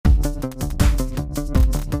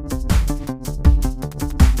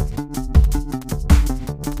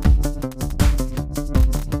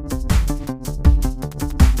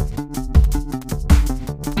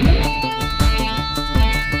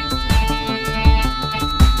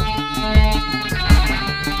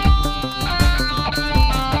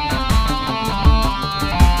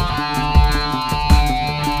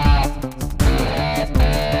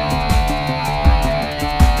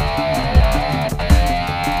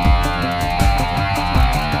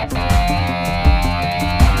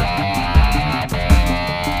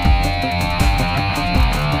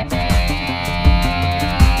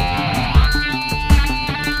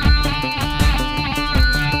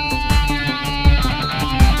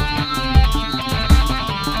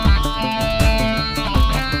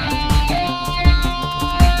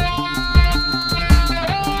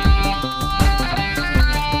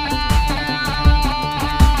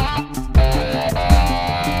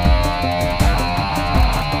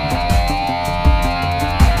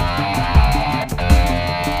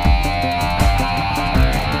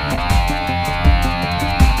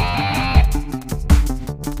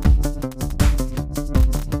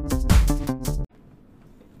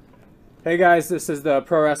Hey guys, this is the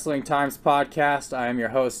Pro Wrestling Times podcast. I am your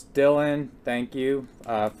host, Dylan. Thank you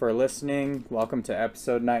for listening. Welcome to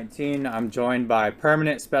episode 19. I'm joined by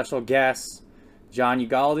permanent special guests, John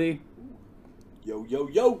Ugaldi. Yo, yo,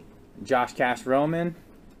 yo. Josh Cash Roman.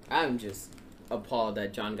 I'm just appalled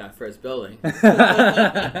that John got first billing. Next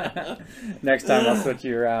time I'll switch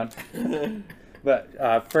you around.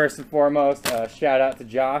 But first and foremost, shout out to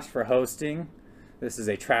Josh for hosting. This is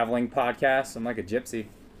a traveling podcast. I'm like a gypsy.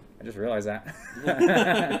 I just realized that.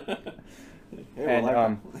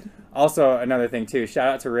 And also another thing too, shout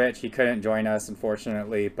out to Rich. He couldn't join us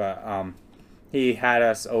unfortunately, but he had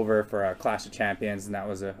us over for a Clash of Champions, and that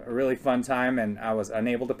was a really fun time, and I was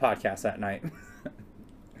unable to podcast that night.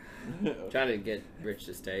 Trying to get Rich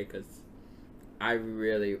to stay because I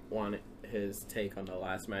really wanted his take on the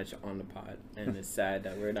last match on the pod, and it's sad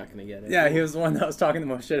that we're not going to get it. Yeah, he was the one that was talking the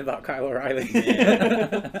most shit about Kyle O'Reilly.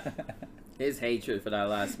 Yeah. His hatred for that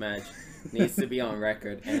last match needs to be on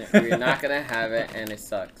record, and we're not going to have it, and it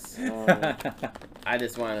sucks. I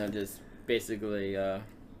just want to basically a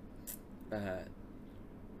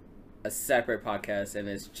separate podcast, and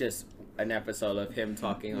it's just an episode of him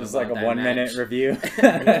talking It's about like a that 1 match. minute review.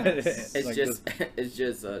 It's like just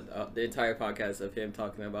the entire podcast of him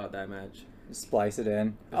talking about that match. splice it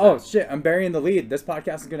in. Oh shit! I'm burying the lead. This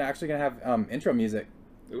podcast is actually gonna have intro music.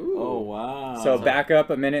 Ooh. Oh, wow. So back up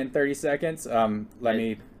a minute and 30 seconds. Let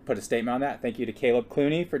me put a statement on that. Thank you to Caleb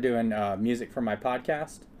Clooney for doing music for my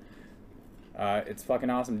podcast. It's fucking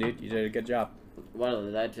awesome, dude. You did a good job. What a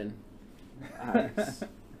legend. Nice.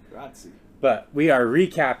 Grazie. But we are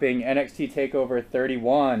recapping NXT TakeOver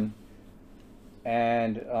 31.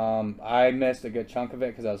 And I missed a good chunk of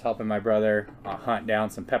it because I was helping my brother hunt down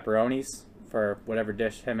some pepperonis for whatever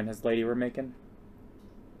dish him and his lady were making.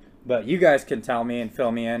 But you guys can tell me and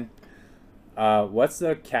fill me in. What's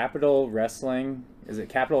the Capital Wrestling? Is it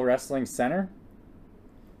Capital Wrestling Center?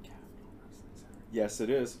 Yes,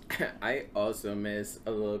 it is. I also missed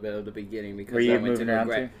a little bit of the beginning because Were you I went to moving go around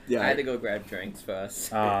grab. too? Yeah. I had to go grab drinks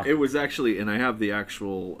first. It was actually, and I have the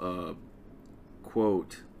actual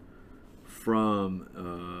quote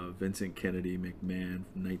from Vincent Kennedy McMahon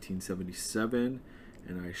from 1977,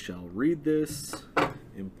 and I shall read this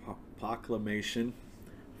in proclamation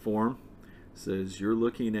form. It says, "You're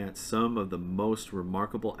looking at some of the most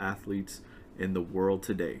remarkable athletes in the world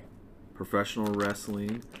today. Professional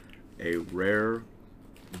wrestling, a rare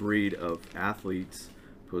breed of athletes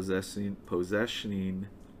possessing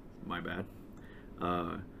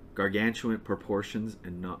gargantuan proportions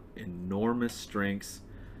and enormous strengths,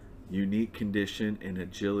 unique condition and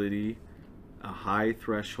agility, a high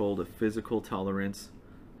threshold of physical tolerance,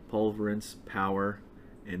 pulverance, power,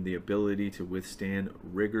 and the ability to withstand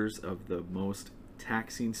rigors of the most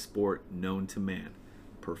taxing sport known to man,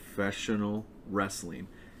 professional wrestling.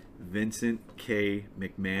 Vincent K.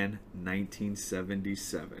 McMahon,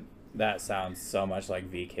 1977. That sounds so much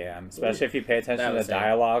like VKM, especially if you pay attention to the was it.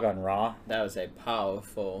 dialogue on Raw. That was a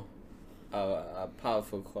powerful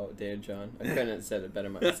quote there, John. I couldn't have said it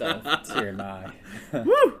better myself. Tear my.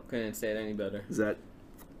 Woo! Couldn't say it any better. Is that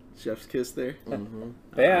chef's kiss there? Mm-hmm.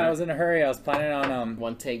 But yeah, I was in a hurry. I was planning on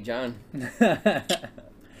One take, John.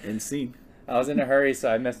 And scene. I was in a hurry,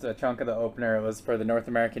 so I missed a chunk of the opener. It was for the North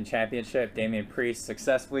American Championship. Damian Priest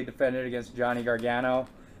successfully defended against Johnny Gargano.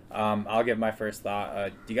 I'll give my first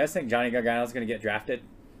thought. Do you guys think Johnny Gargano is going to get drafted?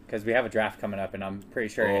 Because we have a draft coming up, and I'm pretty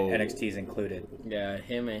sure NXT is included. Yeah,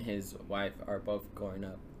 him and his wife are both going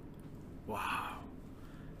up. Wow.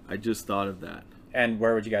 I just thought of that. And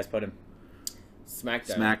where would you guys put him?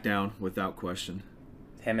 SmackDown. SmackDown, without question.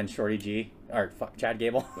 Him and Shorty G? Or Chad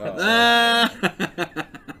Gable?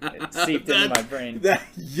 It seeped into my brain.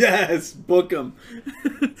 Yes, book him.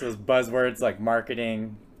 Those buzzwords like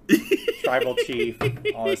marketing, tribal chief,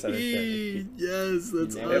 all this other shit. Yes,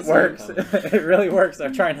 that's It awesome. It works. It really works.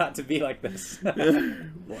 I'm trying not to be like this.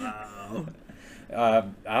 Wow.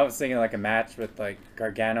 I was thinking like a match with like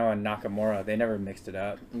Gargano and Nakamura. They never mixed it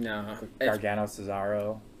up. No. Gargano,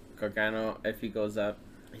 Cesaro. Gargano, if he goes up,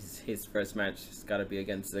 his first match has got to be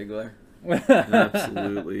against Ziggler.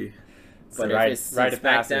 Absolutely. So But right, if it's right of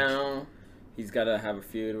passage. SmackDown, he's got to have a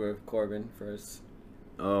feud with Corbin first.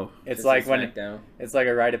 Oh. It's Just like a when SmackDown. it's like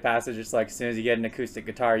a rite of passage. It's like as soon as you get an acoustic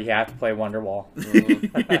guitar, you have to play Wonderwall.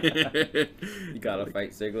 You got to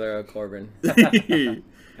fight Ziggler or Corbin.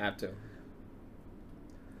 Have to.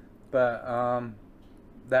 But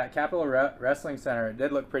that Capital Wrestling Center, it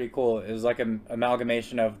did look pretty cool. It was like an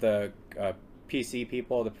amalgamation of the PC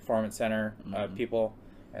people, the Performance Center people,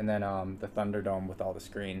 and then the Thunderdome with all the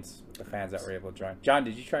screens, with the fans that were able to join. John,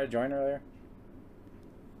 did you try to join earlier?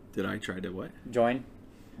 Did I try to what? Join?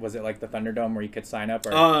 Was it like the Thunderdome where you could sign up?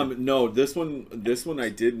 Or No, this one I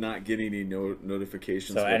did not get any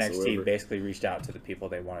notifications. so whatsoever. NXT basically reached out to the people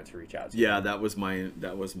they wanted to reach out to. Yeah, that was my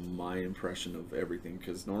impression of everything,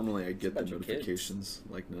 because normally I get the bunch of kids. notifications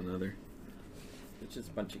like none other. It's just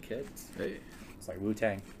a bunch of kids. Hey, It's like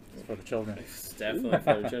Wu-Tang. It's for the children. It's definitely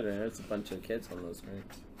for the children. There's a bunch of kids on those screens.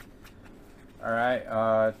 All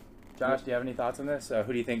right, Josh, do you have any thoughts on this?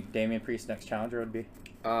 Who do you think Damian Priest's next challenger would be?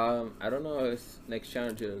 I don't know who his next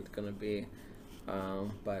challenger is gonna be,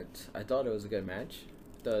 but I thought it was a good match.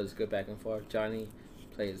 I thought it was good back and forth. Johnny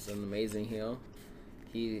plays an amazing heel.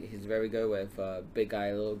 He's very good with big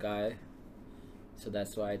guy, little guy. So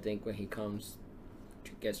that's why I think when he comes,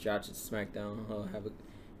 gets dropped to SmackDown, he'll have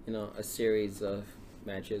a series of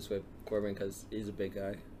matches with Corbin because he's a big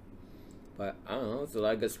guy. But I don't know, there's a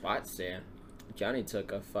lot of good spots there. Johnny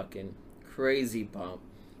took a fucking crazy bump,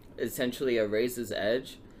 essentially a razor's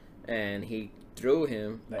edge, and he threw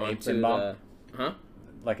him The onto apron bomb? the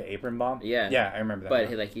Like an apron bomb? Yeah. Yeah, I remember that. but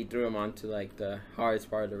now. he threw him onto like the hardest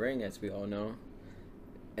part of the ring, as we all know,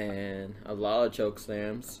 and a lot of choke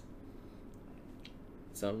slams.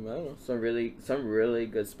 Some really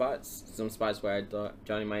good spots. Some spots where I thought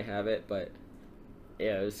Johnny might have it, but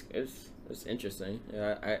yeah, it was interesting.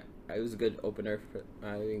 Yeah, it was a good opener for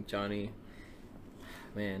I think Johnny.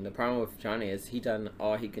 Man, the problem with Johnny is he done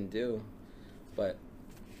all he can do, but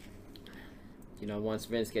once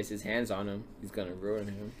Vince gets his hands on him, he's gonna ruin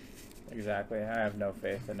him. Exactly. I have no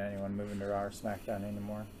faith in anyone moving to Raw or SmackDown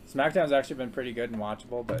anymore. SmackDown's actually been pretty good and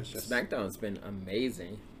watchable, but it's just SmackDown's been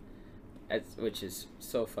amazing, which is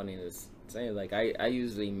so funny to say. Like I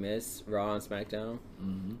usually miss Raw and SmackDown.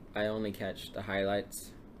 mm-hmm. I only catch the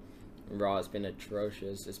highlights. Raw has been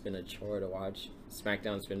atrocious. It's been a chore to watch.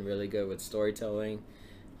 SmackDown's been really good with storytelling,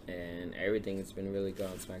 and everything has been really good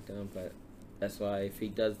on SmackDown. But that's why if he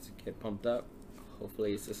does get pumped up,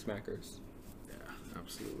 hopefully it's the Smackers. Yeah,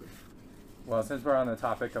 absolutely. Well, since we're on the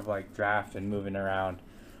topic of like draft and moving around,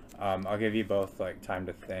 I'll give you both like time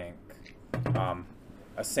to think.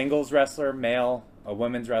 A singles wrestler, male, a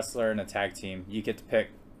women's wrestler, and a tag team. You get to pick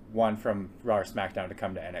one from Raw or SmackDown to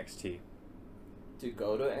come to NXT. To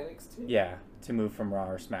go to NXT? Yeah, to move from Raw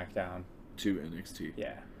or SmackDown. To NXT.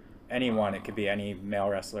 Yeah, anyone. It could be any male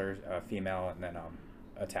wrestler, female, and then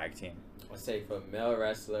a tag team. I'd say for male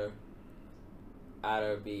wrestler,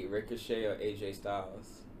 either be Ricochet or AJ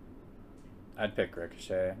Styles. I'd pick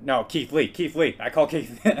Ricochet. No, Keith Lee. Keith Lee. I call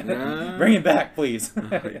Keith. Nah. Bring him back, please.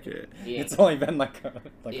 Okay. It's only been like a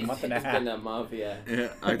month and a It's half. been a month, yeah. Yeah,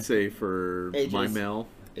 I'd say for AJ's my male,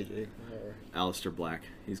 AJ. Aleister Black,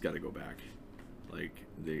 he's got to go back. Like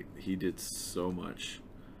he did so much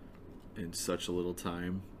in such a little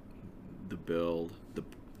time. The build,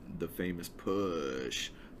 the famous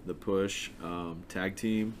push, tag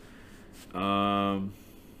team.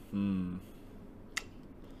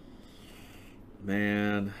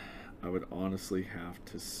 Man, I would honestly have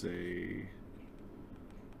to say,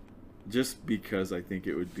 just because I think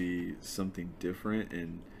it would be something different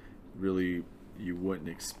and really you wouldn't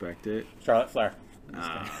expect it. Charlotte Flair.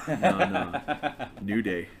 No. New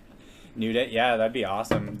Day. New Day. Yeah, that'd be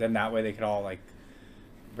awesome. Then that way they could all like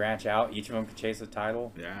branch out. Each of them could chase a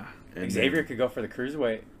title. Yeah. And Xavier then, could go for the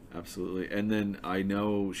cruiserweight. absolutely. And then I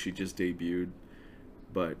know she just debuted,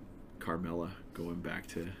 but Carmella going back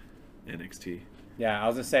to NXT. Yeah, I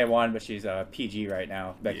was gonna say one, but she's PG right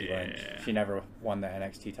now. Becky Yeah. Lynch. She never won the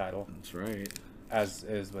NXT title, That's right. as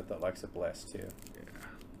is with Alexa Bliss too.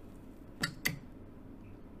 Yeah.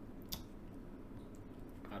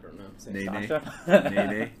 I don't know. Say Nene. Sasha?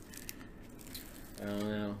 Nene. I don't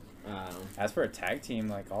know. As for a tag team,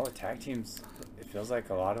 like all the tag teams, it feels like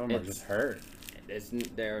a lot of them are It's- just hurt.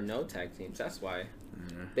 There are no tag teams. That's why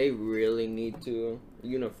Yeah. they really need to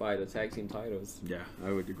unify the tag team titles. Yeah,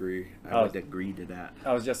 I would agree. I Oh. would agree to that.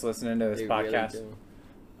 I was just listening to this They podcast. really do.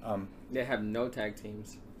 Um, They have no tag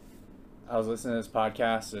teams. I was listening to this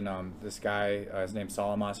podcast, and this guy, his name's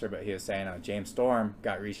Monster, but he was saying James Storm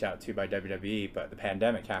got reached out to by WWE, but the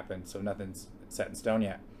pandemic happened, so nothing's set in stone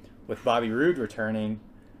yet. With Bobby Roode returning,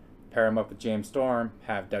 pair him up with James Storm,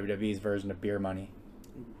 have WWE's version of Beer Money,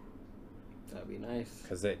 That'd be nice.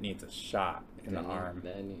 because it needs a shot in the arm.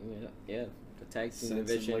 Yeah. The tag team Sense and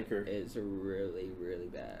division liquor. is really, really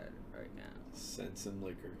bad right now. Sense and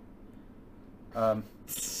liquor.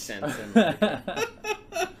 Sense and liquor.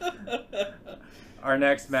 Our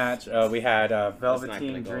next match, we had That's not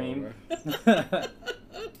Velveteen gonna go Dream.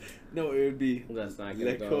 No, it would be That's not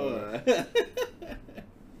gonna go over. liquor.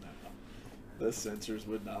 The censors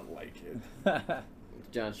would not like it.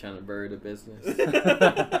 John's trying to bury the business.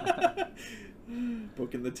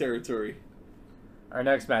 Booking the territory. Our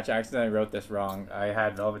next match, I accidentally wrote this wrong. I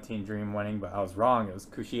had Velveteen Dream winning, but I was wrong. It was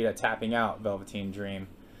Kushida tapping out Velveteen Dream.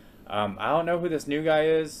 I don't know who this new guy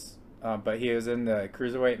is, but he was in the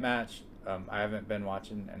Cruiserweight match. I haven't been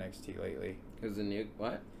watching NXT lately. Who's the new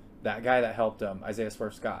what? That guy that helped Isaiah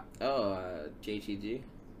Swerve Scott. Oh, JTG.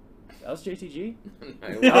 That was JTG?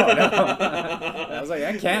 No, Oh, no. I was like,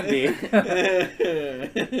 that can't be.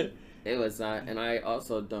 It was not, and I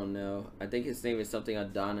also don't know. I think his name is something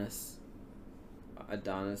Adonis.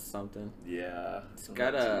 Adonis something. Yeah. It's I'm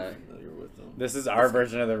got not too a- familiar with them. This is our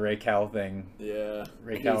version of the Raquel thing. Yeah.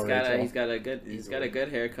 Raquel He's got a good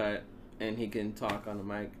haircut, and he can talk on the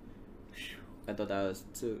mic. I thought that was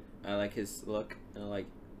too. I like his look, and I like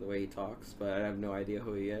the way he talks, but I have no idea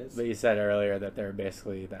who he is. But you said earlier that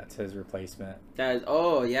that's his replacement.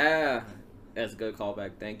 Oh yeah, that's a good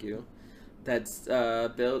callback. Thank you. That's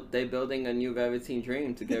they building a new Velveteen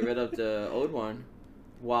Dream to get rid of the old one,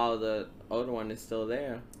 while the old one is still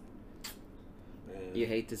there. Man. You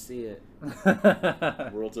hate to see it.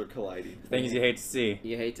 Worlds are colliding. Things you hate to see.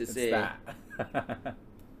 You hate to It's see it. that.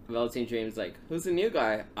 Velveteen Dream's like, who's the new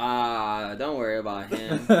guy? Don't worry about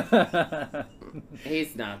him.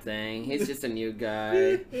 He's nothing. He's just a new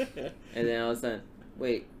guy. And then all of a sudden,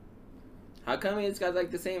 wait, how come he's got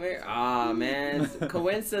like the same hair? Man, it's a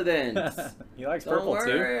coincidence. He likes Don't purple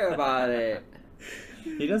worry too. about it.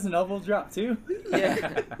 He does an elbow drop too.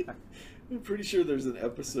 Yeah. I'm pretty sure there's an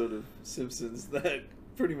episode of Simpsons that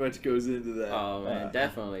pretty much goes into that. Oh man,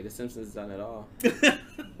 definitely. The Simpsons done it all.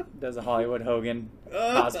 Does a Hollywood Hogan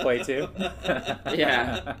cosplay too.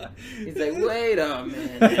 Yeah. He's like, wait a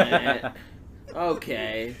minute.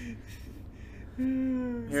 Okay.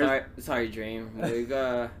 Sorry, Dream.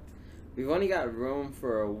 We've only got room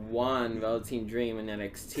for one Velveteen Dream in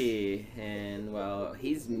NXT, and well,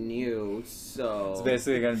 he's new, so It's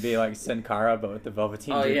basically gonna be like Sin Cara, but with the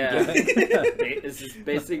Velveteen oh Dream yeah, gimmick. this is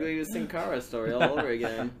basically the Sin Cara story all over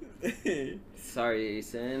again. Sorry,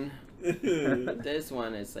 Sin. This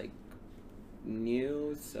one is like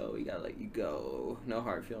new, so we gotta let you go. No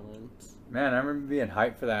hard feelings. Man, I remember being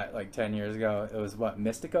hyped for that like 10 years ago. It was what,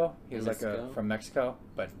 Mystico? He was Mystico? from Mexico,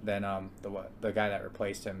 but then the guy that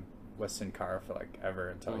replaced him was Sin Cara for like ever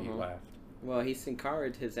until he left. Well, he Sin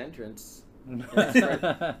Cara'd his entrance in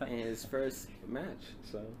his first match,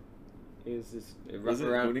 so he was just Was it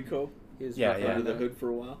Unico? He was Yeah, rough yeah. around Under the hood for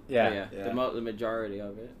a while? Yeah. Yeah. The majority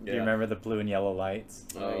of it. Do you remember the blue and yellow lights?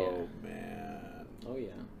 Oh, man. Oh yeah.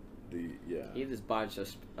 He just botched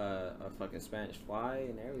a fucking Spanish fly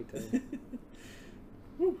and everything.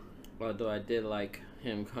 Although I did like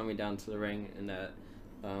him coming down to the ring in that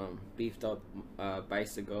beefed up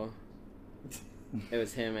bicycle. It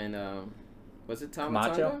was him and was it Tama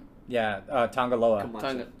Camacho? Tonga? Yeah, Tongaloa.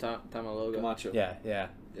 Camacho. Tamaloga. Camacho. Yeah, yeah.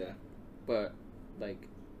 Yeah. But like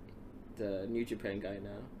the New Japan guy now.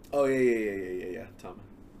 Oh, yeah. Tama.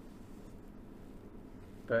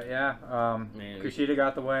 But yeah, Man, Kushida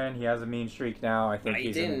got the win. He has a mean streak now. I think I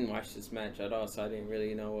he's didn't in watch this match at all, so I didn't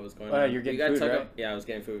really know what was going Oh, on. you're getting You gotta food, talk right? ab- yeah, I was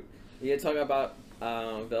getting food. You gotta talk about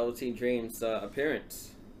Velveteen Dream's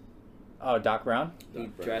appearance. Oh, Doc Brown? He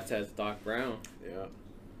Doc Brown. dressed as Doc Brown. Yeah.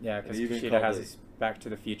 Yeah, because And he even Kushida called has it- his Back to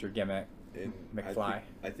the Future gimmick. And McFly.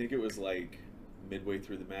 I think it was like midway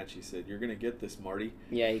through the match, he said, "You're gonna get this, Marty."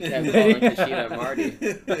 Yeah, he kept calling Kushida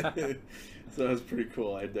Marty. So that was pretty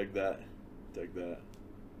cool. I dug that.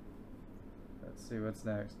 Let's see what's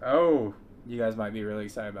next. Oh, you guys might be really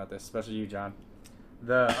excited about this, especially you, John.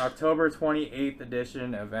 The October 28th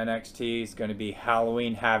edition of NXT is going to be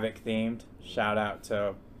Halloween Havoc themed. Shout out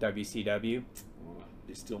to WCW. Oh,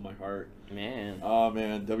 you steal my heart. Man. Oh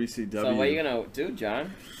man, WCW. So what are you gonna do,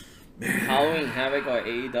 John? Halloween Havoc or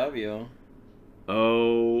AEW?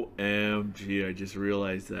 OMG! I just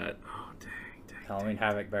realized that. Oh dang. Halloween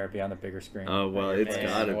Havoc better be on the bigger screen. Oh well, it's Man,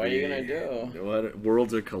 gotta be. what are you gonna do? What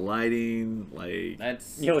worlds are colliding? Like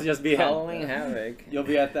That's You'll just be Halloween at, Havoc. You'll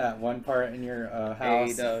be at that one part in your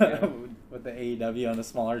house AEW. with the AEW on the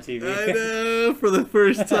smaller TV. I know for the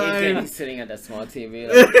first He's gonna be time. sitting at that small TV.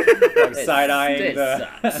 Like side-eyeing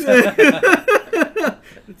this the...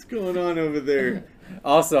 What's going on over there?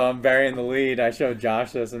 Also, I'm burying the lead. I showed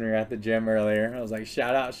Josh this when we were at the gym earlier. I was like,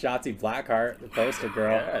 shout out Shotzi Blackheart, the poster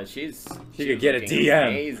girl. Yeah, She she could was get a looking DM.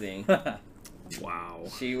 Amazing. Wow.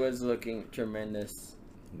 She was looking tremendous.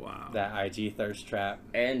 Wow. That IG thirst trap.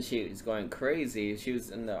 And she was going crazy. She was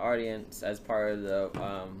in the audience as part of the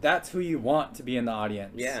That's who you want to be in the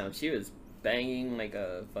audience. yeah, she was banging like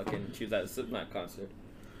a fucking she was at a Slipknot concert.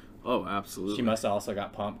 Oh, absolutely. She must have also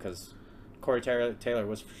got pumped because Corey Taylor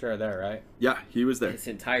was for sure there, right? Yeah, he was there. His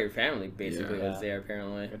entire family basically Yeah. was there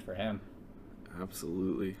apparently. Good for him.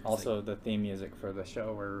 Absolutely. Also, the theme music for the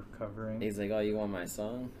show we're covering. He's like, "Oh, you want my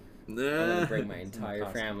song? I'm Nah. gonna bring my entire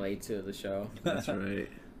Awesome. family to the show." That's right.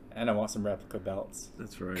 And I want some replica belts.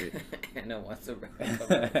 That's right. And I want some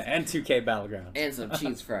And 2K Battlegrounds. and some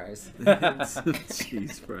cheese fries.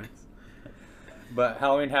 Cheese fries. But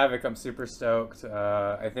Halloween Havoc, I'm super stoked.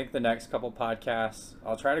 I think the next couple podcasts,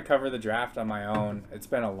 I'll try to cover the draft on my own. It's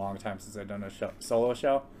been a long time since I've done a solo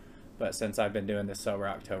show. But since I've been doing this Sober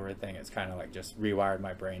October thing, it's kind of like just rewired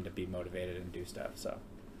my brain to be motivated and do stuff. So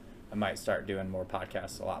I might start doing more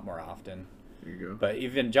podcasts a lot more often. There you go. But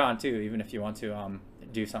even John, too, even if you want to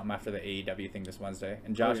do something after the AEW thing this Wednesday.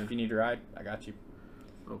 And Josh, yeah. if you need a ride, I got you.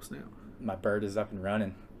 Oh, snap. My bird is up and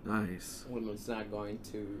running. Nice. When it's not going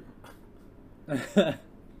to.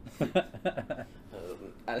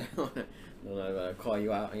 I don't know if I call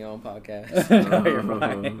you out on your own podcast. No, you're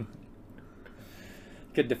fine.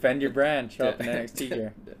 Could defend your brand, show up in NXT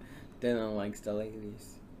gear. Dylan likes the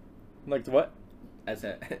ladies. Like what? I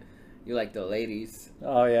said, you like the ladies.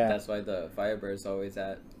 Oh, yeah. That's why the Firebird's always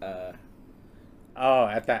at Oh,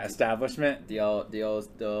 at that establishment? the old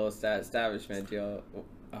establishment.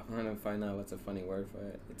 I want to find out what's a funny word for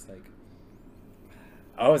it. It's like,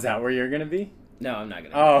 Oh, is that where you're going to be? no, I'm not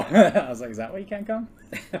gonna. Oh, I was like, is that why you can't come?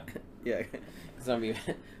 Yeah, it's gonna be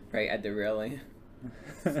right at the railing.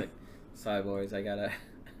 It's like, sorry boys, I gotta.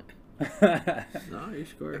 No, you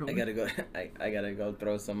score at home. I gotta go. I gotta go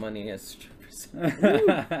throw some money at strippers.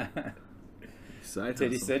 Side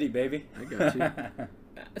Titty hustle. City, baby. I got you.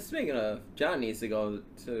 Speaking of, John needs to go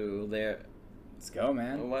to there. Let's go,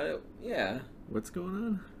 man. What? Yeah, What's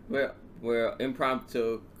going on? we're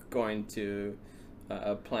impromptu going to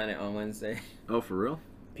a planet on Wednesday. Oh, for real?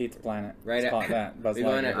 Pizza Planet. Right Let's call at- it that. Buzz We're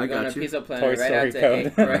going Lightyear. to got you. Pizza Toy Planet right Story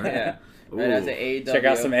after code. right, yeah, right Ooh. after AEW. Check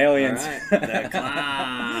out some aliens. Alright. The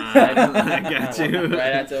clown. I got you.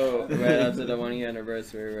 right after the 1 year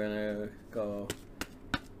anniversary, we're gonna go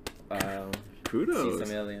see Kudos.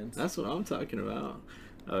 some aliens. That's what I'm talking about.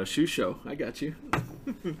 Shoe show. I got you.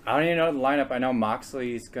 I don't even know the lineup. I know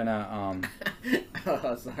Moxley's gonna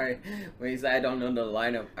Oh, sorry. When you said I don't know the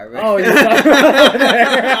lineup, I read. Oh, you're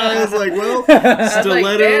I was like, well,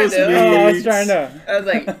 stilettos damn, dude. Oh, I was meets- trying to. I was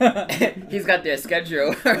like, he's got their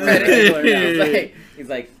schedule already. He's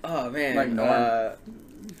like, oh man, Like Norm.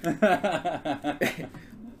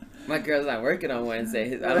 my girl's not working on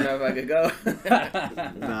Wednesday. I don't know if I could go.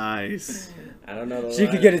 Nice. I don't know. The She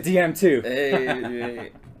could get a DM too.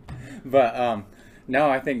 Hey, But no,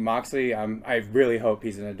 I think Moxley. I really hope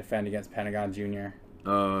he's gonna defend against Pentagon Jr.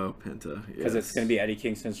 Penta. because it's gonna be Eddie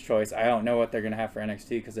Kingston's choice. I don't know what they're gonna have for NXT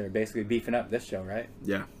because they're basically beefing up this show, right?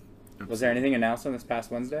 Yeah. Was there anything announced on this past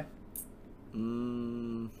Wednesday?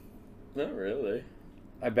 Mm, not really.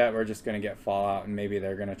 I bet we're just gonna get Fallout, and maybe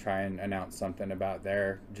they're gonna try and announce something about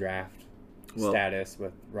their draft status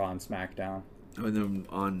with Raw and SmackDown. and then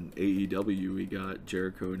on AEW, we got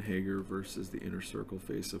Jericho and Hager versus the Inner Circle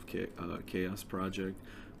face of Chaos Project,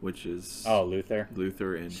 which is Oh, Luther.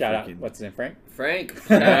 Luther and Shout out. freaking- What's his name? Frank? Frank.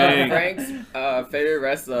 Frank. Frank's favorite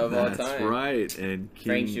wrestler of all That's time. right. And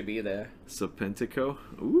Frank King should be there. Serpentico.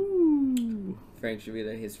 Ooh. Frank should be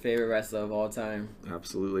there. His favorite wrestler of all time.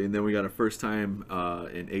 Absolutely. And then we got a first time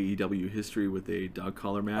in AEW history with a dog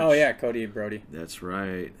collar match. Oh yeah, Cody and Brody. That's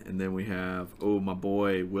right. And then we have, my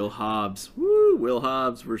boy, Will Hobbs. Woo! Will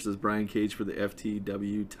Hobbs versus Brian Cage for the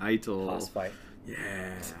FTW title. Hobbs fight.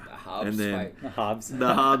 Yeah. The Hobbs And then- fight. Hobbs.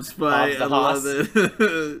 The Hobbs fight. Hobbs the I love Hoss.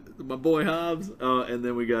 it. My boy Hobbs. And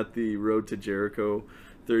then we got the Road to Jericho.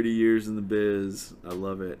 30 years in the biz. I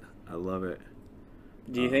love it. I love it.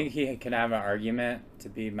 Do you think he can have an argument to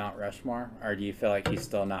be Mount Rushmore, or do you feel like he's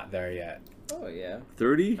still not there yet? Oh yeah.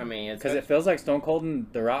 30? I mean, it's Because it feels like Stone Cold and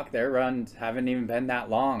The Rock, their runs haven't even been that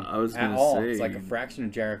long I was at gonna all. say- It's like a fraction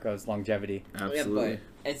of Jericho's longevity. Absolutely. Yeah,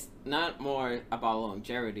 but it's not more about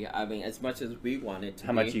longevity. I mean, as much as we want it to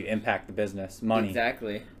How be. much you impact the business, money.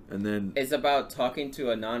 Exactly. And then It's about talking to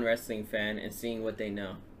a non-wrestling fan and seeing what they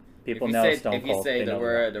know. People if you know say, Stone if Cold. you say they the know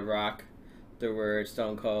word The Rock, the word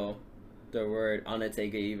Stone Cold, the word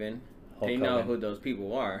Undertaker, even Hulk they know Hogan. who those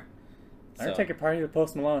people are. Undertaker party with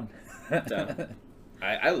Post Malone. So-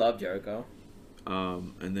 I love Jericho.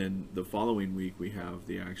 and then the following week we have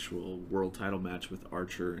the actual world title match with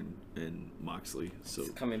Archer and Moxley. So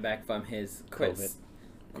He's coming back from his COVID.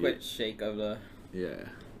 quit shake of yeah,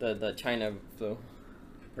 the China flu.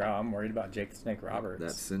 Bro, I'm worried about Jake the Snake Roberts.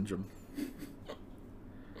 that syndrome.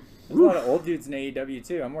 There's a lot of old dudes in AEW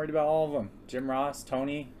too. I'm worried about all of them. Jim Ross,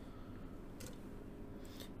 Tony.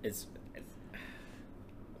 It's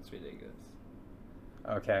ridiculous.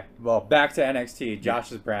 Okay, well, back to NXT.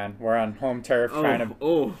 Josh's brand. We're on home turf, trying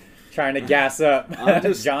to trying to gas up I'm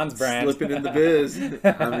just John's brand. slipping in the biz.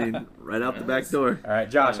 I mean, right out the back door. All right,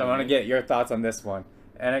 Josh, I want to get your thoughts on this one.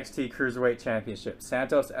 NXT Cruiserweight Championship.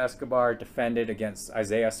 Santos Escobar defended against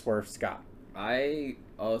Isaiah Swerve Scott. I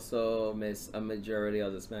also missed a majority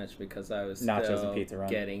of this match because I was Nachos still and pizza run.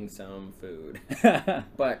 getting some food.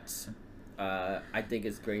 But I think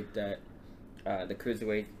it's great that the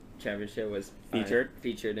Cruiserweight Championship was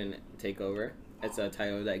featured in TakeOver. It's a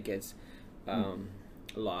title that gets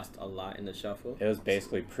lost a lot in the shuffle. It was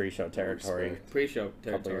basically pre-show territory. Pre-show A couple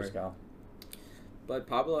territory. years ago. But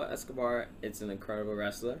Pablo Escobar, it's an incredible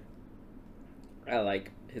wrestler. I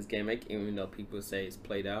like his gimmick, even though people say it's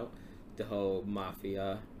played out. The whole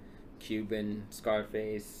mafia, Cuban,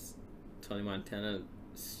 Scarface, Tony Montana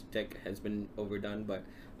stick has been overdone, but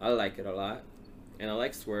I like it a lot. And I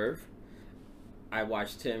like Swerve. I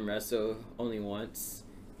watched him wrestle only once,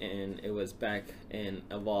 and it was back in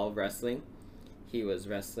Evolve Wrestling. He was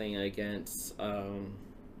wrestling against,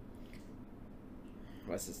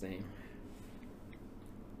 what's his name?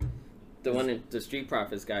 The one, the Street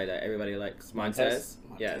Profits guy that everybody likes, Montez.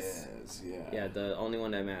 Yes. Yeah, the only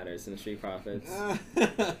one that matters in Street Profits.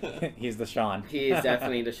 He's the Shawn. He is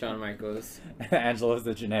definitely the Shawn Michaels. Angelo's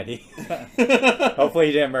the Jannetty. Hopefully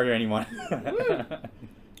he didn't murder anyone.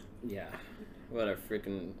 Yeah. What a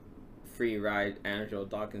freaking free ride Angelo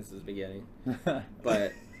Dawkins is beginning.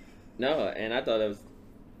 But, no, and I thought it was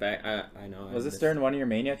back. I know. Was this during one of your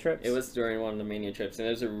Mania trips? It was during one of the Mania trips, and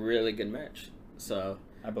it was a really good match. So,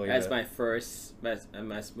 I believe that's it. my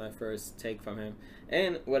first take from him.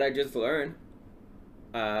 And what I just learned,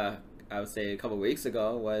 I would say a couple weeks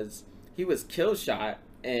ago, was he was kill shot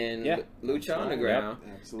in Lucha Underground.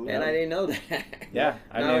 Yep. Absolutely. And I didn't know that. Yeah,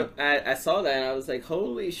 I saw that and I was like,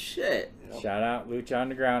 holy shit. Yep. Shout out Lucha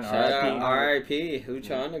Underground. Shout RIP. out R.I.P.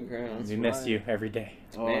 Lucha Underground. We missed you every day.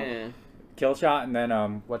 Oh, Man. Kill shot, and then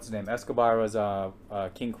what's his name? Escobar was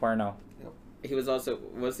King Cuerno. He was also,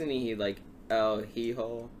 wasn't he like El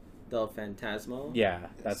Hijo del Fantasma? Yeah,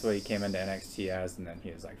 that's what he came into NXT as, and then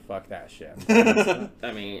he was like, "Fuck that shit."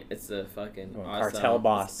 I mean, it's a fucking awesome cartel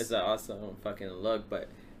boss. It's an awesome fucking look, but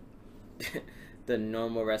the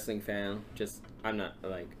normal wrestling fan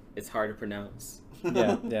it's hard to pronounce.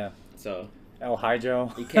 yeah. So El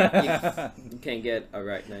Hijo. you can't get a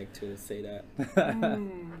redneck to say that.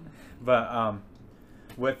 But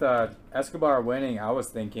with Escobar winning, I was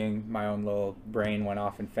thinking, my own little brain went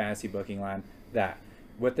off in fantasy booking land, that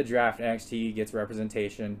with the draft, NXT gets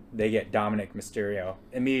representation. They get Dominic Mysterio.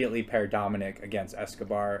 Immediately pair Dominic against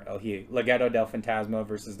Escobar. Legado del Fantasma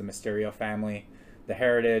versus the Mysterio family. The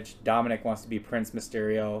Heritage. Dominic wants to be Prince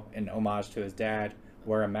Mysterio in homage to his dad.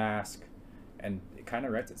 Wear a mask. And it kind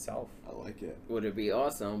of writes itself. I like it. Would it be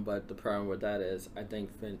awesome? But the problem with that is, I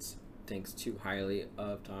think Vince thinks too highly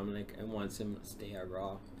of Dominic and wants him to stay at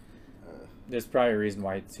Raw. There's probably a reason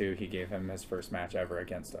why, too, he gave him his first match ever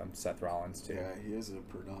against Seth Rollins, too. Yeah, he has a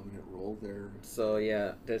predominant role there. So,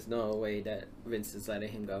 yeah, there's no way that Vince is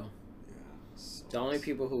letting him go. Yeah. The only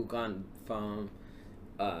people who've gone from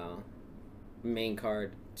main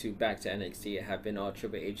card to back to NXT have been all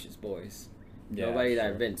Triple H's boys. Yeah, Nobody sure.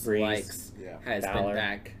 that Vince Breeze. likes has Balor. been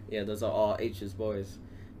back. Yeah, those are all H's boys.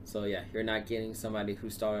 So, yeah, you're not getting somebody who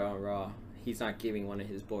started on Raw. He's not giving one of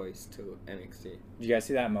his boys to NXT. Did you guys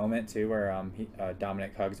see that moment, too, where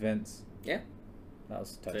Dominic hugs Vince? Yeah. That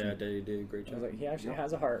was touching. Yeah, they did a great I job. was like, he actually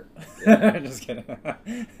has a heart. Yeah. Just kidding.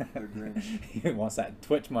 They're Grinch. He wants that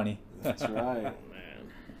Twitch money. That's right. Man.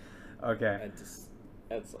 Okay.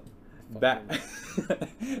 That's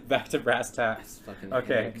Back to brass tacks. fucking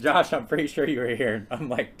Okay, heck. Josh, I'm pretty sure you were here. I'm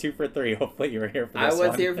like 2 for 3. Hopefully you were here for this I was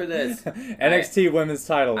one. here for this. NXT Women's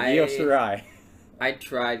Title, Io Shirai. I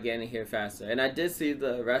tried getting here faster, and I did see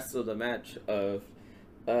the rest of the match of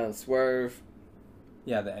Swerve.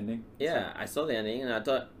 Yeah, the ending. Yeah, I saw the ending, and I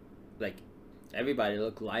thought, like, everybody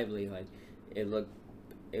looked lively. Like, it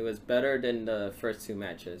was better than the first two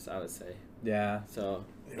matches, I would say. Yeah. So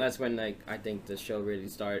that's when, like, I think the show really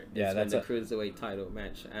started. Yeah, that's when the Cruiserweight title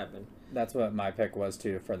match happened. That's what my pick was,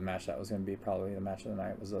 too, for the match that was going to be probably the match of the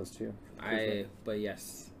night, was those two. But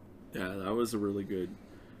yes. Yeah, that was a really good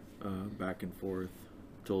back and forth.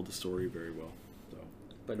 Told the story very well. So,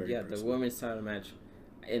 But very yeah, impressive. the women's title match,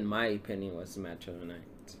 in my opinion, was the match of the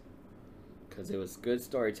night. Because it was good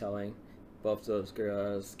storytelling. Both those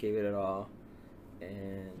girls gave it all.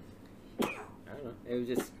 And I don't know. It was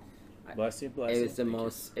just... Bless you, bless It you.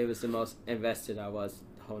 was the most invested I was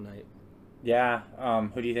the whole night. Yeah.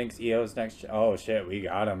 Who do you think's Io's next? Oh shit, we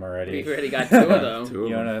got him already. We already got two of them. Two of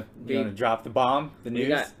You them. wanna drop the bomb? The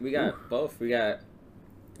news? We got both. We got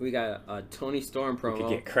a Tony Storm We could promo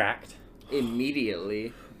get cracked.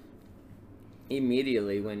 immediately.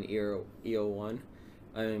 immediately when Io won.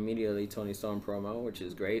 Immediately Tony Storm promo, which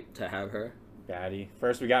is great to have her. Baddie.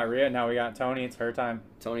 First we got Rhea, now we got Tony. It's her time.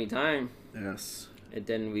 Tony time. Yes. And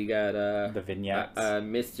then we got The vignettes. a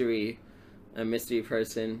mystery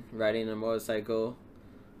person riding a motorcycle,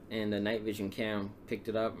 and the night vision cam picked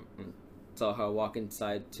it up and saw her walk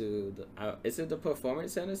inside to the. Is it the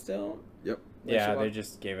Performance Center still? Yep. Where Yeah, she they walked?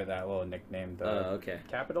 just gave it that little nickname, the Okay.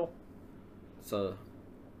 Capitol. So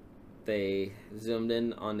they zoomed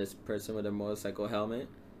in on this person with a motorcycle helmet.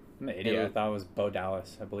 I'm an idiot. Yeah. I thought it was Bo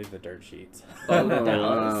Dallas. I believe the dirt sheets. Bo wow.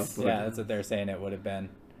 Dallas. Bo Yeah, that's what they're saying it would have been.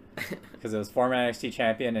 Because it was former NXT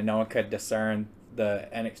champion and no one could discern the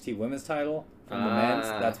NXT women's title from the men's.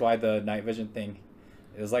 That's why the night vision thing,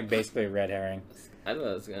 it was like basically a red herring. I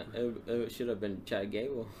thought it should have been Chad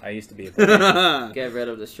Gable. I used to be a player. Get rid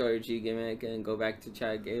of the Shorty G gimmick and go back to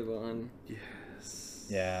Chad Gable. Yes.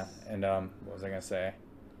 Yeah, and what was I gonna say?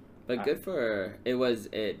 But good for her.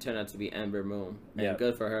 It turned out to be Ember Moon. And Yeah.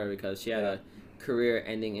 good for her because she had a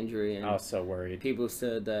career-ending injury, and I was so worried. people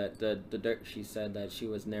said that the dirt. She said that she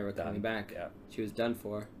was never Done. coming back. Yeah. She was done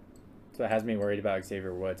for. So it has me worried about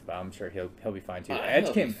Xavier Woods, but I'm sure he'll be fine too. He'll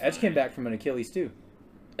Edge be came back from an Achilles too.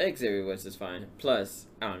 Xavier Woods is fine. Plus,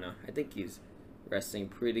 I don't know. I think he's resting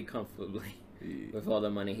pretty comfortably with all the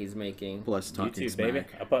money he's making. Plus talking YouTube, smack. baby.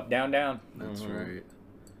 Up, down, down. That's Mhm. right.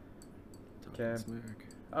 Talking Okay. smack.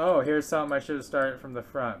 Oh, here's something I should have started from the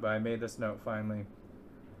front, but I made this note finally.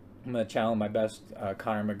 I'm gonna challenge my best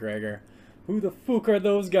Conor McGregor. Who the fuck are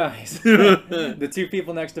those guys? The two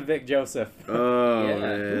people next to Vic Joseph. Oh yeah. Who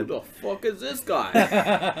man. the fuck is this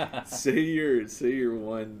guy? Say your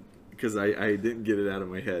one, because I didn't get it out of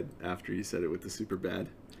my head after you said it with the super bad.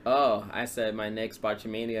 Oh, I said my next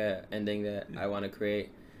Botchamania ending that I want to create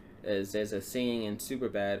is there's a scene in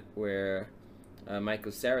Superbad where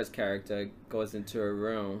Michael Cera's character goes into a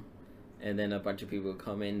room, and then a bunch of people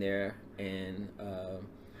come in there, and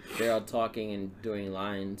they're all talking and doing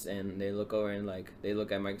lines, and they look over and they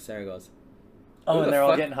look at Michael Cera and goes, Oh, Who and the they're all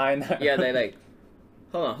fuck- getting high in that. yeah, they like,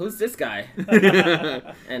 hold on, who's this guy?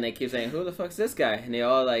 And they keep saying, who the fuck's this guy? And they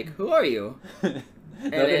all like, who are you?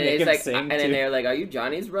 And then it's like, and then they're like, "Are you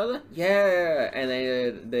Johnny's brother?" Yeah, and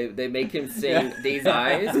they make him sing "These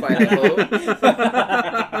Eyes" by The Who.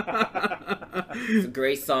 It's a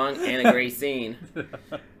great song and a great scene,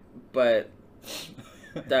 but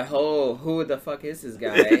the whole "Who the fuck is this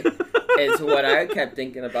guy?" is what I kept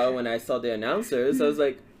thinking about when I saw the announcers. I was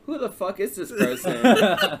like, "Who the fuck is this person?"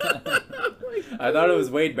 I thought it was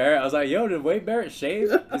Wade Barrett. I was like, yo, did Wade Barrett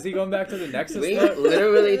shave? Is he going back to the Nexus? We look?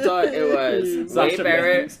 literally thought it was Sasha Wade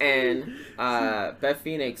Barrett Banks. and Beth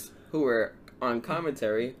Phoenix who were on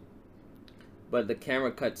commentary, but the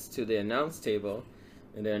camera cuts to the announce table,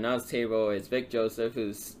 and the announce table is Vic Joseph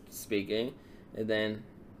who's speaking, and then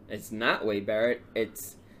it's not Wade Barrett,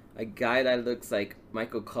 it's a guy that looks like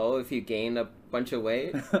Michael Cole if he gained a bunch of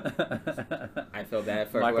weight. I feel bad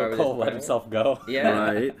for Michael whoever Cole this let player. himself go. Yeah.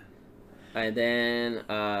 Right. And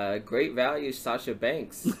then Great Value Sasha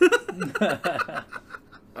Banks.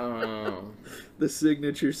 The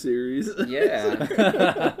signature series. Yeah.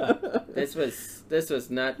 This was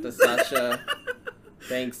not the Sasha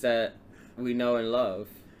Banks that we know and love.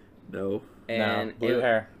 No. And no, blue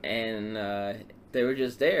hair. And they were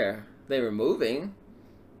just there. They were moving.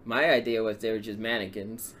 My idea was they were just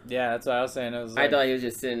mannequins. Yeah, that's what I was saying. It was I like, thought he was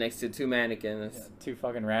just sitting next to two mannequins. yeah, two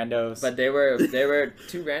fucking randos. But they were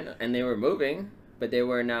two random, and they were moving, but they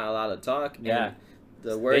were not allowed to talk. And Yeah. the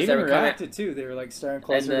they words that even were coming, reacted too. They were like staring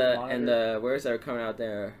closer and to the monitor. the words that were coming out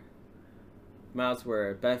their mouths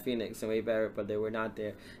were Beth Phoenix and Wade Barrett, but they were not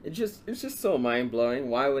there. It's just so mind blowing.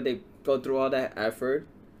 Why would they go through all that effort?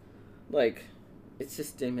 Like, it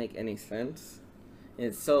just didn't make any sense.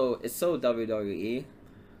 It's so WWE.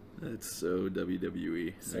 That's so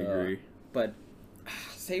WWE. So, I agree. But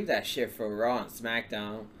save that shit for Raw and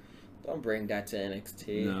SmackDown. Don't bring that to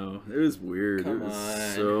NXT. No, it was weird. Come it was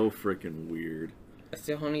on. so freaking weird. It's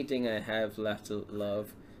the only thing I have left to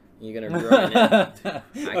love. You're gonna ruin it.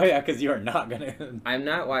 Oh yeah, because you are not gonna. I'm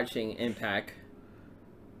not watching Impact.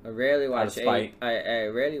 I rarely Out watch of spite. I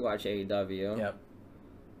rarely watch AEW. Yep.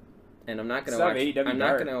 And I'm not gonna Still have watch. AEW I'm not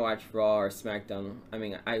Dark. gonna watch Raw or SmackDown. I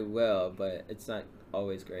mean, I will, but it's not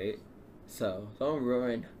always great. So don't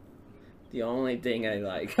ruin the only thing I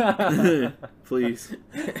like. Please.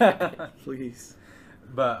 Please.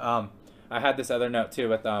 But I had this other note too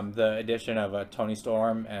with the addition of Tony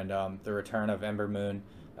Storm and the return of Ember Moon.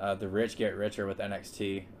 The rich get richer with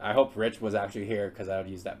NXT. I hope Rich was actually here because I would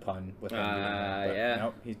use that pun with him. doing that, but Yeah.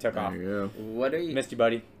 Nope, he took off. There you What are you? Missed you,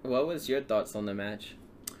 buddy. What was your thoughts on the match?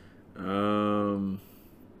 go.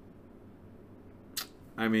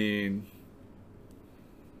 I mean,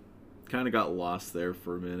 kind of got lost there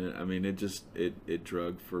for a minute. I mean, it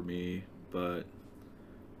drug for me, but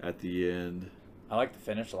at the end, I like the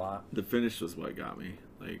finish a lot. the finish was what got me.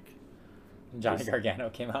 Like, Johnny Just- Gargano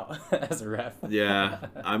came out as a ref. yeah,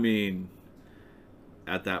 I mean,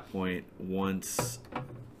 at that point, once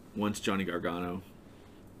Johnny Gargano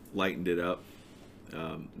lightened it up,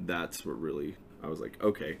 that's what really I was like,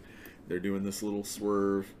 okay, they're doing this little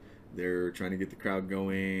swerve, they're trying to get the crowd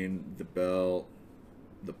going, the belt,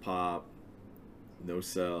 the pop, no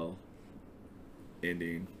sell,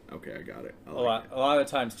 ending. Okay, I got it. I A like it. lot of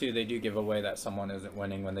the times too, they do give away that someone isn't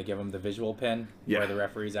winning when they give them the visual pin, Yeah. where the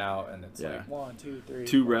referee's out, and it's Yeah. like 1, 2, 3.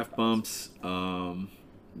 2 4, ref 5. bumps.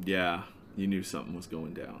 Yeah, you knew something was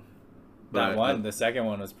going down. That But one, the second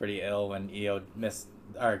one was pretty ill when Io missed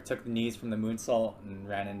or took the knees from the moonsault and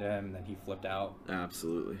ran into him, and then he flipped out.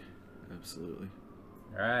 Absolutely.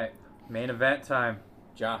 All right, main event time.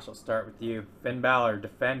 Josh, I'll start with you. Finn Balor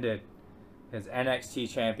defended his NXT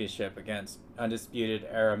championship against Undisputed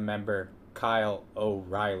Era member Kyle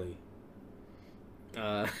O'Reilly.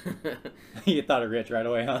 You thought of Rich right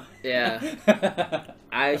away, huh? Yeah.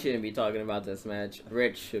 I shouldn't be talking about this match.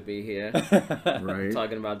 Rich should be here Right.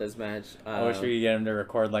 talking about this match. I wish we could get him to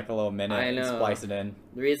record like a little minute I and know. splice it in.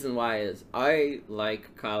 The reason why is I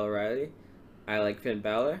like Kyle O'Reilly. I like Finn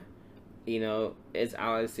Balor. You know, it's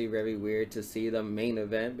obviously very weird to see the main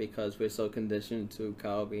event because we're so conditioned to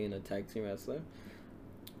Kyle being a tag team wrestler.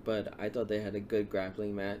 But I thought they had a good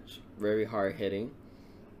grappling match. Very hard hitting.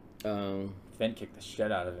 Finn kicked the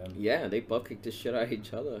shit out of him. Yeah, they both kicked the shit out of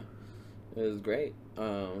each other. It was great.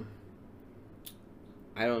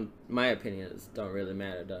 My opinions don't really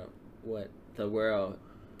matter though. What the world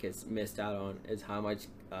gets missed out on is how much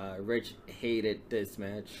Rich hated this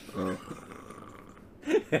match.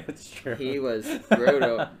 It's true. He was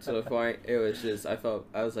brutal to the point. It was just I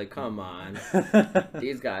was like, come on,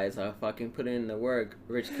 these guys are fucking putting in the work.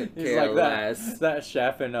 Rich could He's care like less. that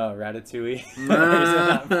chef in Ratatouille. He's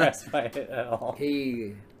not impressed by it at all.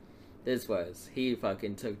 He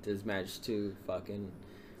fucking took this match to fucking.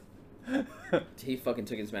 He fucking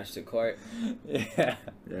took his match to court. Yeah.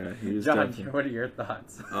 Yeah, he was John, definitely. what are your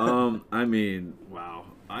thoughts? I mean, wow.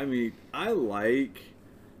 I mean, I like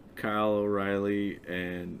Kyle O'Reilly,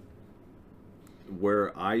 and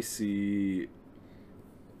where I see,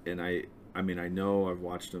 and I mean, I know I've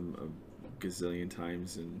watched him a gazillion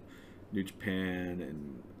times in New Japan,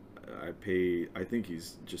 and I think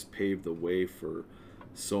he's just paved the way for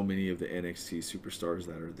so many of the NXT superstars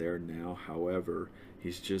that are there now. However,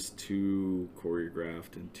 he's just too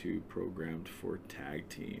choreographed and too programmed for tag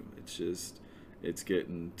team. It's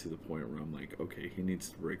getting to the point where I'm like, okay, he needs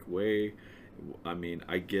to break away. I mean,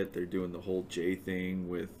 I get they're doing the whole Jay thing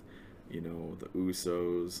with, the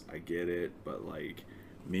Usos. I get it, but like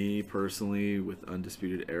me personally, with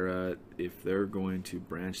Undisputed Era, if they're going to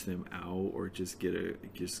branch them out or just get a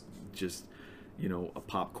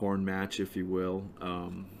popcorn match, if you will,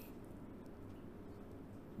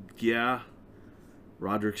 yeah,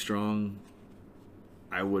 Roderick Strong,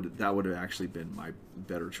 that would have actually been my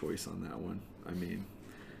better choice on that one. I mean,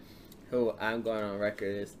 Who I'm going on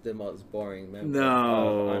record is the most boring member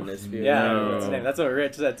No. of Undisputed. Yeah, No. that's his name. That's what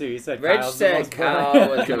Rich said too. He said Rich Kyle's said the most Kyle boring.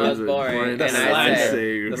 was the most boring, The and I slander. said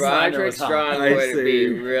The slander Roderick was hot. Strong I would be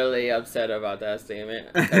say- really upset about that statement.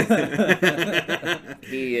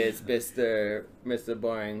 He is Mr.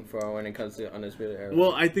 Boring for when it comes to Undisputed Era.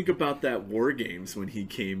 Well, I think about that War Games when he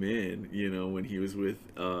came in, when he was with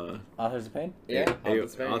Authors of Pain? yeah,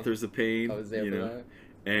 Authors of Pain, I was there for that.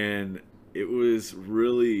 and it was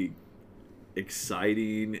really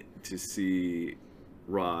exciting to see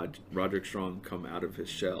Roderick Strong come out of his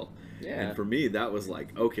shell. Yeah, And for me, that was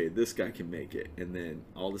like, okay, this guy can make it. And then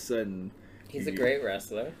all of a sudden, he's a great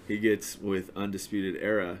wrestler. he gets with Undisputed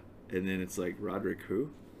Era, and then it's like, Roderick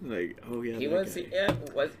who? Like, oh yeah, He that was,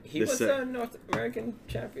 guy. he The was set- the North American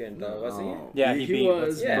champion, though, wasn't he? Oh, Yeah, he beat-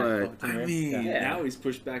 was, yeah. but I Yeah. mean, Yeah. now he's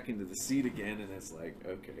pushed back into the seat again, and it's like,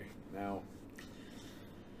 okay, now,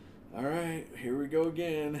 all right, here we go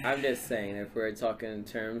again. I'm just saying, if we're talking in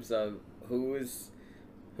terms of who's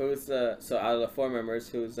the so out of the 4 members,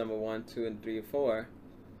 who's number 1, 2, and 3, 4,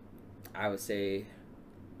 I would say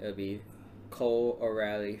it would be Cole,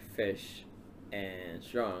 O'Reilly, Fish, and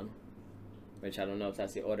Strong. Which I don't know if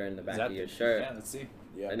that's the order in the back of your shirt. Yeah, let's see.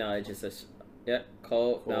 Yeah, No, it just says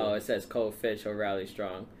Cole. Cole. No, it says Cole, Fish, O'Reilly,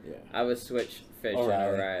 Strong. yeah, I would switch Fish and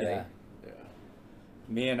O'Reilly, O'Reilly. yeah. yeah.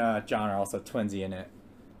 Me and John are also twinsy in it.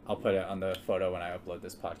 I'll put it on the photo when I upload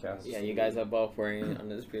this podcast. Yeah, you guys are both wearing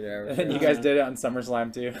Undisputed Era. And you guys did it on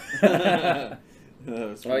SummerSlam too.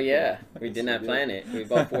 Oh yeah, we did not plan it. We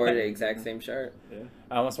both wore the exact same shirt.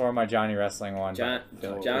 I almost wore my Johnny Wrestling one. John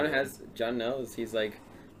but John knows. He's like,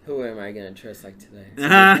 who am I gonna trust like today?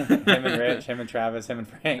 him and Rich, him and Travis, him and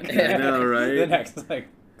Frank. I know, right? The next like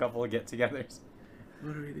couple of get-togethers.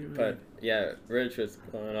 What are we doing? But yeah, Rich was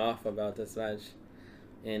going off about this match,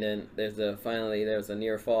 and then finally there was a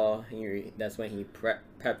near fall. That's when he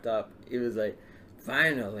prepped up. He was like,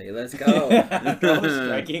 finally, let's go.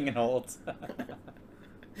 Striking and holds.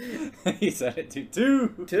 He said it to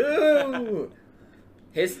two. Two.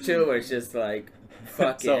 His two was just like,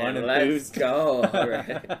 fucking, So let's unenthused. go.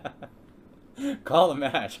 Right. Call the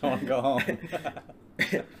match. I want to go home.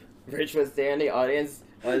 Rich was there in the audience.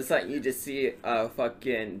 All of a sudden, you just see a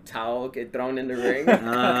fucking towel get thrown in the ring.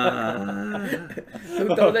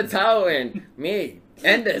 Who threw the towel in? Me.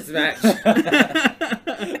 End this match.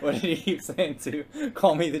 What did he keep saying to?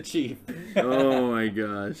 Call me the chief. Oh my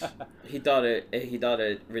gosh. He thought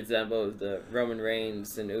it resembled the Roman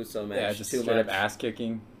Reigns and Uso match Yeah, just too straight much. up ass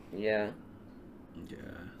kicking. Yeah, Yeah.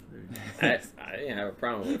 I didn't have a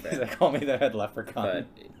problem with He's that, like, call me the head leprechaun.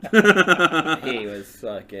 but he was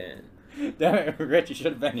fucking. Damn it, Rich, you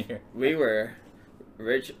should have been here.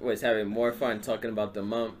 Rich was having more fun talking about the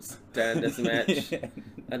mumps during this match,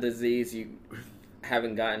 a disease you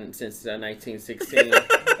haven't gotten since 1916.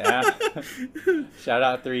 Yeah. Shout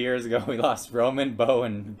out 3 years ago, we lost Roman, Bo,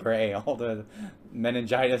 and Bray. All the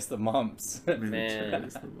meningitis, the mumps. Man.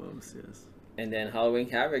 The most, yes. And then Halloween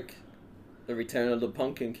Havoc, the return of the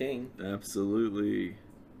Pumpkin King. Absolutely.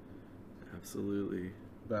 Absolutely.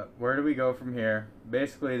 But where do we go from here?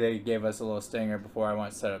 Basically, they gave us a little stinger before I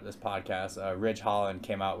went to set up this podcast. Ridge Holland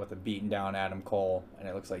came out with a beaten down Adam Cole, and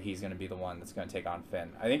it looks like he's going to be the one that's going to take on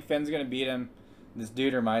Finn. I think Finn's going to beat him. This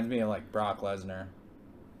dude reminds me of like Brock Lesnar,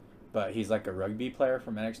 but he's like a rugby player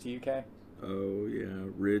from NXT UK. Oh, yeah.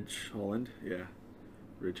 Ridge Holland. Yeah.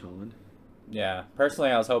 Ridge Holland. Yeah,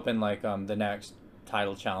 personally, I was hoping like the next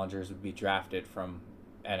title challengers would be drafted from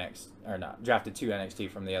drafted to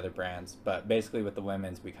NXT from the other brands. But basically, with the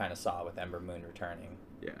women's, we kind of saw with Ember Moon returning.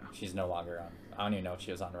 Yeah. She's no longer on. I don't even know if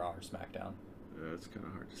she was on Raw or SmackDown. It's kind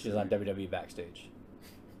of hard to She was say. on WWE backstage.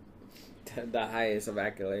 The highest of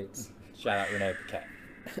accolades. Shout out Renee Paquette.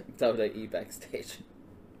 WWE backstage.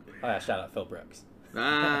 Oh yeah, shout out Phil Brooks.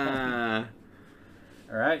 Ah.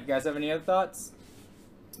 All right, you guys have any other thoughts?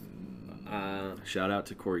 Shout out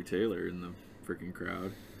to Corey Taylor in the freaking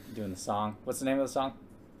crowd. Doing the song. What's the name of the song?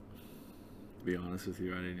 To be honest with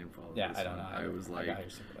you, I didn't even follow Yeah, this I don't know. one. I was like, got here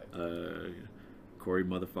super late. Corey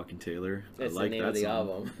motherfucking Taylor. That's I like the name that of the song.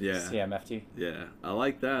 album. Yeah. CMFT. Yeah, I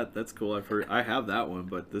like that. That's cool. I have that one,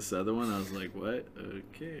 but this other one, I was like, what?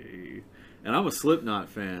 Okay. And I'm a Slipknot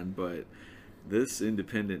fan, but this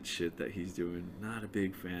independent shit that he's doing, not a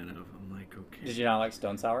big fan of. I'm like, okay. Did you not like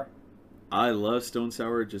Stone Sour? I love Stone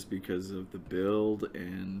Sour just because of the build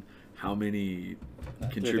and how many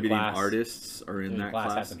contributing Glass. artists are in that Glass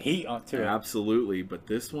class. had some heat on to it. Absolutely, but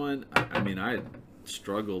this one, I mean, I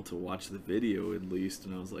struggled to watch the video at least,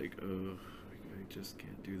 and I was like, oh, I just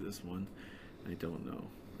can't do this one. I don't know.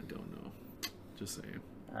 Just saying.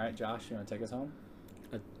 All right, Josh, you want to take us home?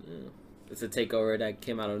 It's a takeover that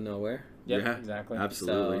came out of nowhere. Yep, Yeah, exactly.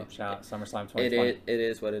 absolutely. So, shout out SummerSlam It 2020.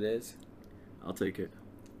 is what it is. I'll take it.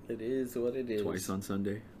 It is what it is. Twice on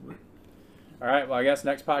Sunday. What? All right, well, I guess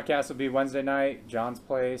next podcast will be Wednesday night, John's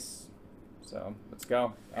Place. So let's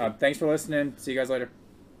go. Thanks for listening. See you guys later.